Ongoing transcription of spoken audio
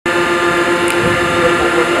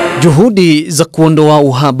Juhudi za kuondoa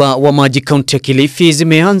uhaba wa maji kaunti ya Kilifi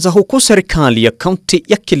zimeanza, huku serikali ya kaunti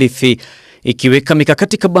ya Kilifi ikiweka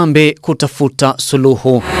mikakati kabambe kutafuta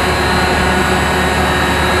suluhu.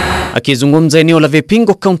 Akizungumza eneo la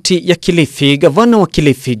Vipingi kaunti ya Kilifi, Gavana wa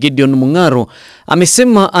Kilifi Gideon Mung'aro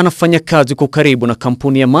amesema anafanya kazi kwa karibu na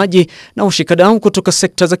kampuni ya maji na washikadau kutoka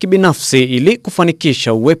sekta za kibinafsi ili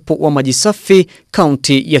kufanikisha uwepo wa maji safi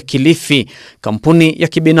kaunti ya Kilifi. Kampuni ya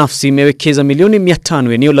kibinafsi imewekeza milioni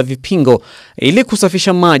 500 eneo la Vipingi ili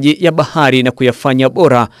kusafisha maji ya bahari na kuyafanya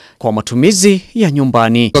bora kwa matumizi ya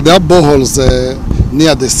nyumbani. So there are boreholes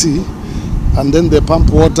near the sea, and then they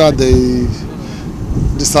pump water, they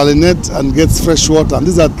desalinate and gets fresh water, and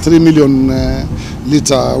these are 3 million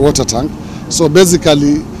liter water tank. So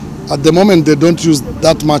basically at the moment they don't use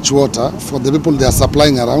that much water for the people they are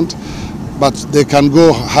supplying around, but they can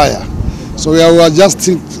go higher. So we are just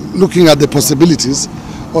looking at the possibilities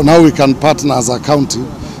on how we can partner as a county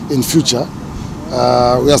in future.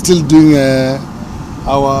 We are still doing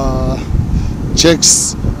our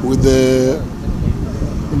checks with the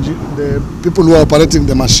people who are operating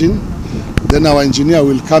the machine. Then our engineer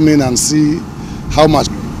will come in and see how much,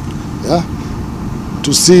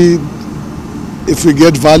 to see if we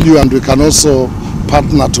get value, and we can also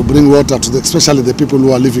partner to bring water to especially the people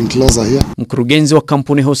who are living closer here. Mkurugenzi wa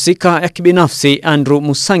kampuni husika ya kibinafsi Andrew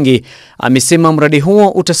Musangi amesema mradi huo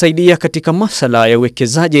utasaidia katika masuala ya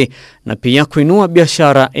uwekezaji na pia kuinua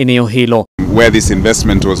biashara eneo hilo. Where this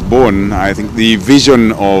investment was born, I think the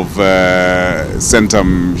vision of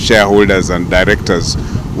Centum shareholders and directors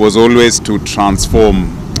was always to transform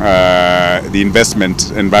the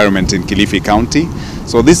investment environment in Kilifi County.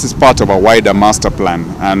 So this is part of a wider master plan,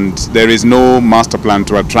 and there is no master plan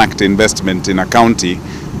to attract investment in a county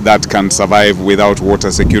that can survive without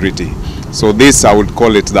water security. So this, I would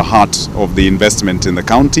call it the heart of the investment in the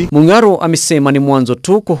county. Mung'aro amesema ni mwanzo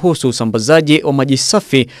tu kuhusu usambazaji wa maji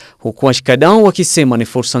safi, huku washikadau wakisema ni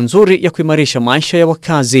fursa nzuri ya kuimarisha maisha ya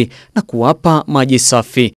wakazi na kuwapa maji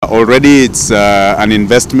safi. Already it's an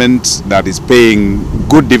investment that is paying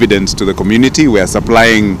good dividends to the community. We are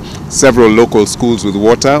supplying several local schools with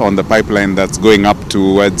water on the pipeline that's going up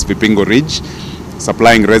towards Vipingi Ridge,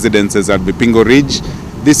 supplying residences at Vipingi Ridge.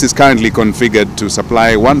 This is currently configured to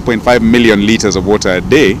supply 1.5 million liters of water a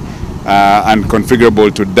day, and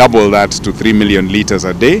configurable to double that to 3 million liters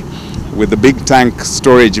a day. With the big tank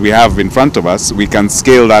storage we have in front of us, we can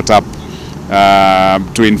scale that up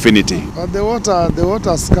to infinity. The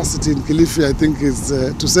water scarcity in Kilifi, I think, is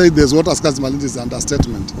to say there's water scarcity is an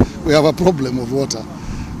understatement. We have a problem of water,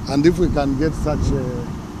 and if we can get such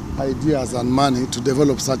ideas and money to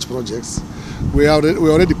develop such projects, we're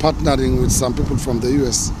already partnering with some people from the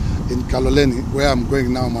US in Kaloleni, where I'm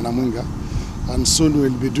going now, Manamunga, and soon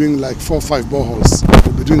we'll be doing like 4 or 5 boreholes.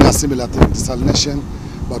 We'll be doing a similar thing, desalination,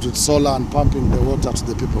 but with solar and pumping the water to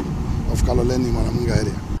the people of Kaloleni, Manamunga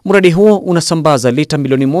area. Mradi huo unasambaza lita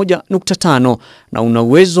milioni 1.5 na una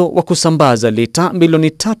uwezo wa kusambaza lita milioni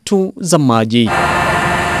 3 za maji.